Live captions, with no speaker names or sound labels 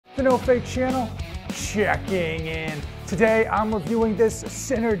The No Fake channel, checking in. Today I'm reviewing this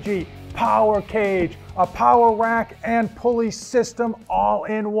Synergee Power Cage, a power rack and pulley system all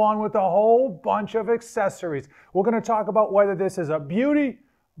in one with a whole bunch of accessories. We're going to talk about whether this is a beauty,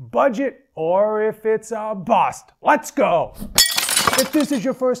 budget, or if it's a bust. Let's go. If this is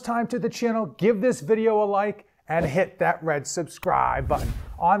your first time to the channel, give this video a like and hit that red subscribe button.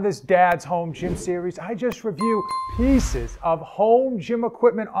 On this Dad's Home Gym series, I just review pieces of home gym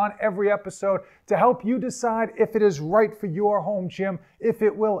equipment on every episode to help you decide if it is right for your home gym, if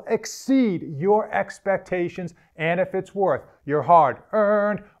it will exceed your expectations, and if it's worth your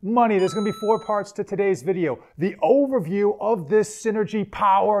hard-earned money. There's going to be 4 parts to today's video. The overview of this Synergee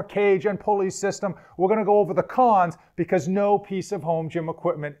Power Cage and Pulley system. We're going to go over the cons because no piece of home gym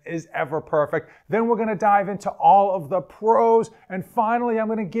equipment is ever perfect. Then we're going to dive into all of the pros. And finally, I'm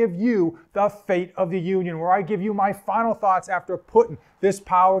going to give you the fate of the union, where I give you my final thoughts after putting this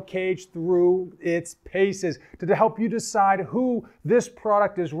power cage through its paces to help you decide who this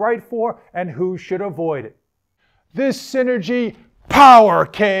product is right for and who should avoid it. This Synergee Power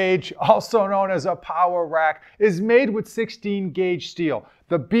Cage, also known as a power rack, is made with 16 gauge steel.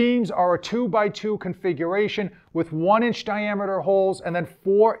 The beams are a 2x2 configuration with 1-inch diameter holes and then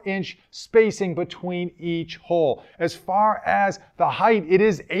 4-inch spacing between each hole. As far as the height, it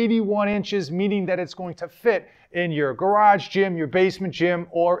is 81 inches, meaning that it's going to fit in your garage gym, your basement gym,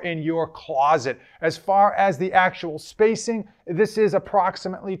 or in your closet. As far as the actual spacing, this is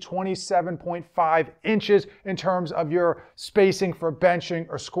approximately 27.5 inches in terms of your spacing for benching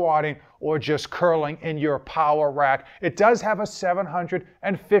or squatting or just curling in your power rack. It does have a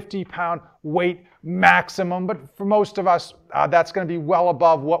 750-pound weight maximum, but for most of us, that's going to be well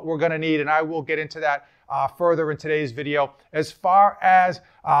above what we're going to need, and I will get into that further in today's video. As far as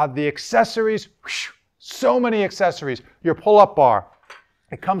the accessories, so many accessories. Your pull-up bar.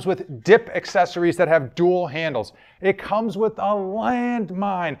 It comes with dip accessories that have dual handles. It comes with a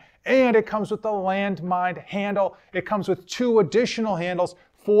landmine, and it comes with a landmine handle. It comes with 2 additional handles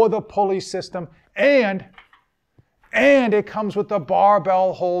for the pulley system, and it comes with a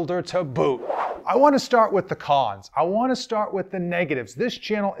barbell holder to boot. I want to start with the cons. I want to start with the negatives. This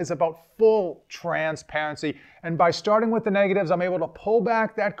channel is about full transparency, and by starting with the negatives, I'm able to pull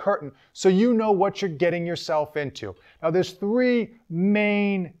back that curtain so you know what you're getting yourself into. Now, there's 3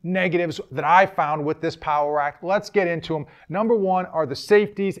 main negatives that I found with this power rack. Let's get into them. Number 1 are the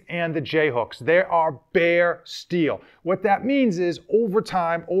safeties and the J-hooks. They are bare steel. What that means is over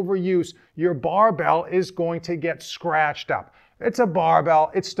time, over use, your barbell is going to get scratched up. It's a barbell,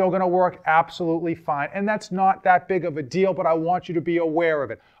 it's still going to work absolutely fine, and that's not that big of a deal, but I want you to be aware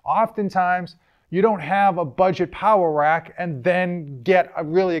of it. Oftentimes, you don't have a budget power rack and then get a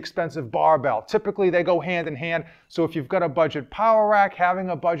really expensive barbell. Typically, they go hand in hand, so if you've got a budget power rack,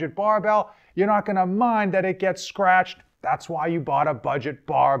 having a budget barbell, you're not going to mind that it gets scratched. That's why you bought a budget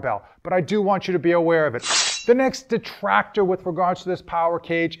barbell, but I do want you to be aware of it. The next detractor with regards to this power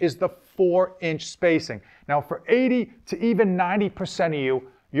cage is the 4-inch spacing. Now, for 80 to even 90% of you,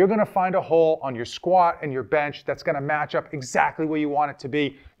 you're going to find a hole on your squat and your bench that's going to match up exactly where you want it to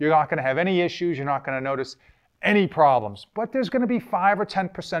be. You're not going to have any issues. You're not going to notice any problems. But there's going to be 5 or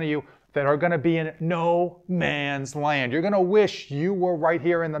 10% of you that are going to be in no man's land. You're going to wish you were right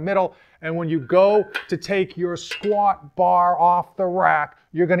here in the middle, and when you go to take your squat bar off the rack,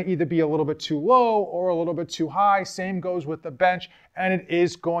 you're going to either be a little bit too low or a little bit too high. Same goes with the bench, and it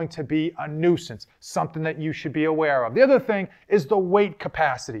is going to be a nuisance, something that you should be aware of. The other thing is the weight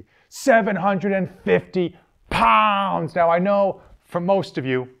capacity, 750 pounds. Now, I know for most of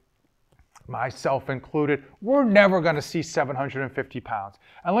you, myself included, we're never going to see 750 pounds.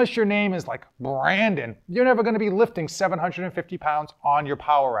 Unless your name is like Brandon, you're never going to be lifting 750 pounds on your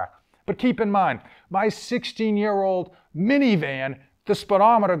power rack. But keep in mind, my 16-year-old minivan, the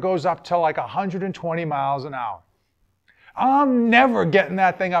speedometer goes up to like 120 miles an hour. I'm never getting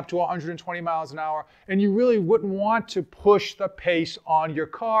that thing up to 120 miles an hour, and you really wouldn't want to push the pace on your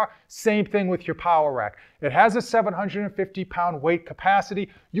car. Same thing with your power rack. It has a 750-pound weight capacity.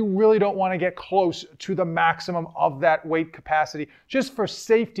 You really don't want to get close to the maximum of that weight capacity, just for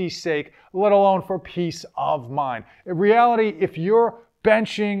safety's sake, let alone for peace of mind. In reality, if you're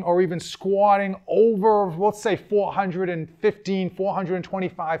benching or even squatting over, let's say 415,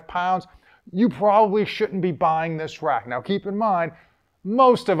 425 pounds, you probably shouldn't be buying this rack. Now keep in mind,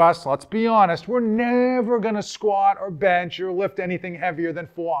 most of us, let's be honest, we're never going to squat or bench or lift anything heavier than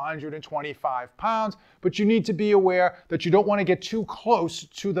 425 pounds, but you need to be aware that you don't want to get too close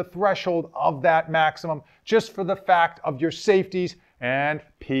to the threshold of that maximum, just for the fact of your safeties and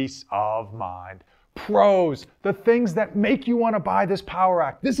peace of mind. pros, the things that make you want to buy this power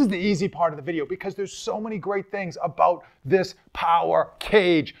rack. This is the easy part of the video because there's so many great things about this power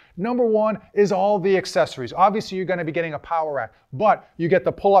cage. Number one is all the accessories. Obviously, you're going to be getting a power rack, but you get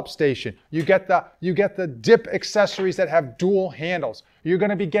the pull-up station. You get the dip accessories that have dual handles. You're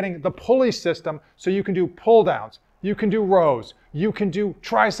going to be getting the pulley system so you can do pull downs. You can do rows. You can do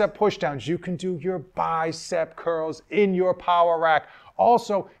tricep push downs. You can do your bicep curls in your power rack.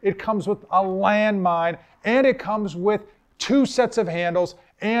 Also, it comes with a landmine, and it comes with 2 sets of handles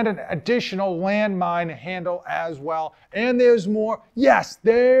and an additional landmine handle as well. And there's more. Yes,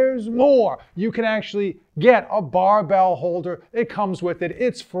 there's more. You can actually get a barbell holder. It comes with it.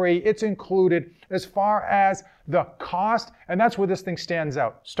 It's free. It's included. As far as the cost, and that's where this thing stands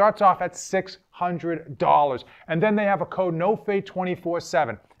out. Starts off at $600. And then they have a code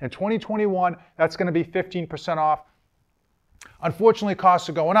NOFADE247. In 2021, that's going to be 15% off. Unfortunately, costs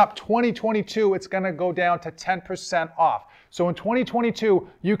are going up. 2022, it's going to go down to 10% off. So in 2022,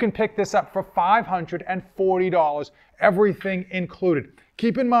 you can pick this up for $540, everything included.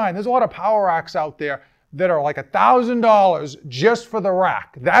 Keep in mind, there's a lot of power racks out there that are like $1,000 just for the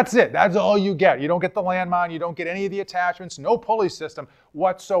rack. That's it. That's all you get. You don't get the landmine. You don't get any of the attachments. No pulley system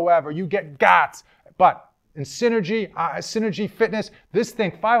whatsoever. You get GOTS. But in Synergee Fitness, this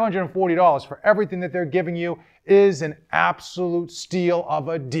thing, $540 for everything that they're giving you, is an absolute steal of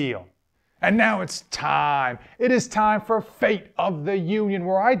a deal. And now it's time. It is time for Fate of the Union,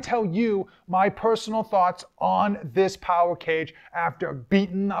 where I tell you my personal thoughts on this power cage after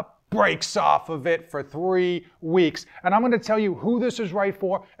beating the brakes off of it for 3 weeks. And I'm going to tell you who this is right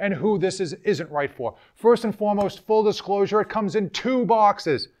for and who this isn't right for. First and foremost, full disclosure, it comes in 2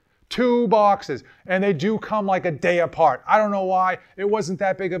 boxes. 2 boxes, and they do come like a day apart. I don't know why. It wasn't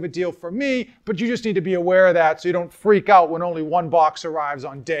that big of a deal for me, but you just need to be aware of that so you don't freak out when only 1 box arrives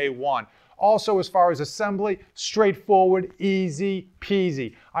on day 1. Also, as far as assembly, straightforward, easy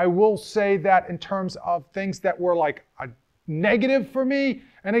peasy. I will say that in terms of things that were like a negative for me,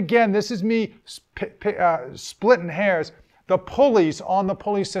 and again, this is me splitting hairs, the pulleys on the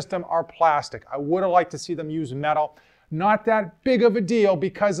pulley system are plastic. I would have liked to see them use metal. Not that big of a deal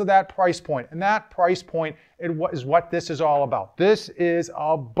because of that price point. And that price point is what this is all about. This is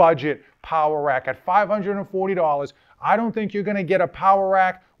a budget power rack. At $540, I don't think you're going to get a power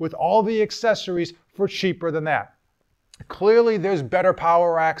rack with all the accessories for cheaper than that. Clearly, there's better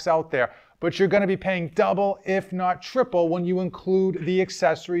power racks out there, but you're going to be paying double, if not triple, when you include the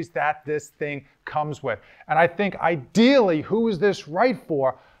accessories that this thing comes with. And I think ideally, who is this right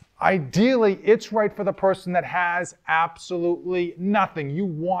for? Ideally, it's right for the person that has absolutely nothing. You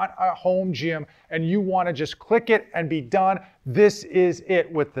want a home gym and you want to just click it and be done. This is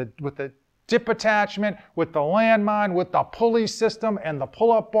it with the dip attachment, with the landmine, with the pulley system and the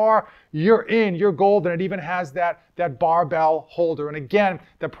pull-up bar. You're in, you're golden. It even has that barbell holder. And again,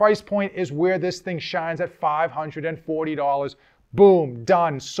 the price point is where this thing shines at $540. Boom,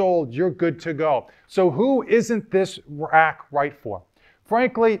 done, sold, you're good to go. So who isn't this rack right for?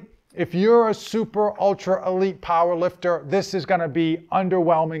 Frankly, if you're a super ultra elite power lifter, this is going to be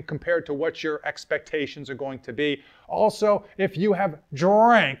underwhelming compared to what your expectations are going to be. Also, if you have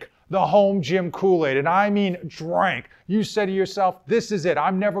drank the home gym Kool-Aid, and I mean drank, you said to yourself, this is it,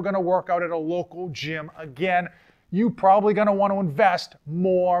 I'm never going to work out at a local gym again, you're probably going to want to invest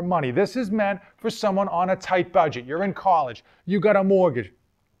more money. This is meant for someone on a tight budget. You're in college, you got a mortgage,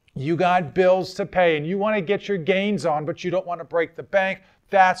 you got bills to pay, and you want to get your gains on, but you don't want to break the bank.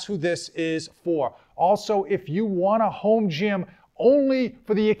 That's who this is for. Also, if you want a home gym only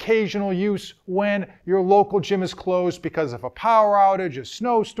for the occasional use when your local gym is closed because of a power outage, a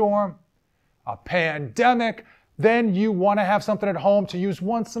snowstorm, a pandemic, then you want to have something at home to use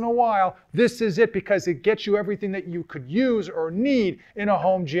once in a while. This is it because it gets you everything that you could use or need in a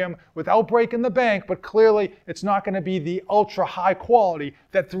home gym without breaking the bank, but clearly it's not going to be the ultra high quality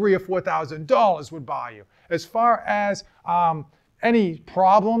that $3,000 or $4,000 would buy you. As far as any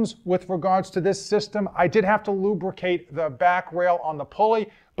problems with regards to this system, I did have to lubricate the back rail on the pulley,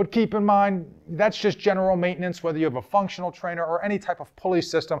 but keep in mind, that's just general maintenance. Whether you have a functional trainer or any type of pulley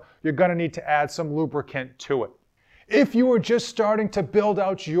system, you're going to need to add some lubricant to it. If you are just starting to build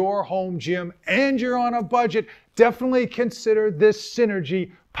out your home gym and you're on a budget, definitely consider this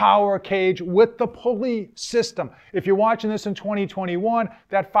Synergee Power Cage with the pulley system. If you're watching this in 2021,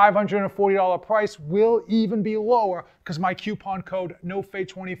 that $540 price will even be lower because my coupon code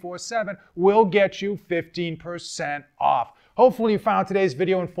NOFADE247 will get you 15% off. Hopefully you found today's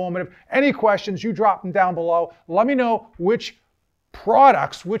video informative. Any questions, you drop them down below. Let me know which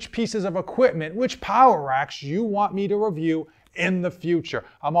products, which pieces of equipment, which power racks you want me to review in the future.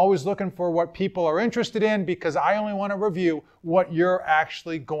 I'm always looking for what people are interested in because I only want to review what you're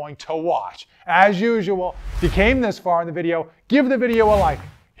actually going to watch. As usual, if you came this far in the video, give the video a like.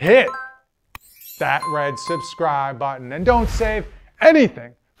 Hit that red subscribe button and don't save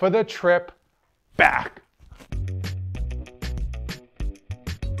anything for the trip back.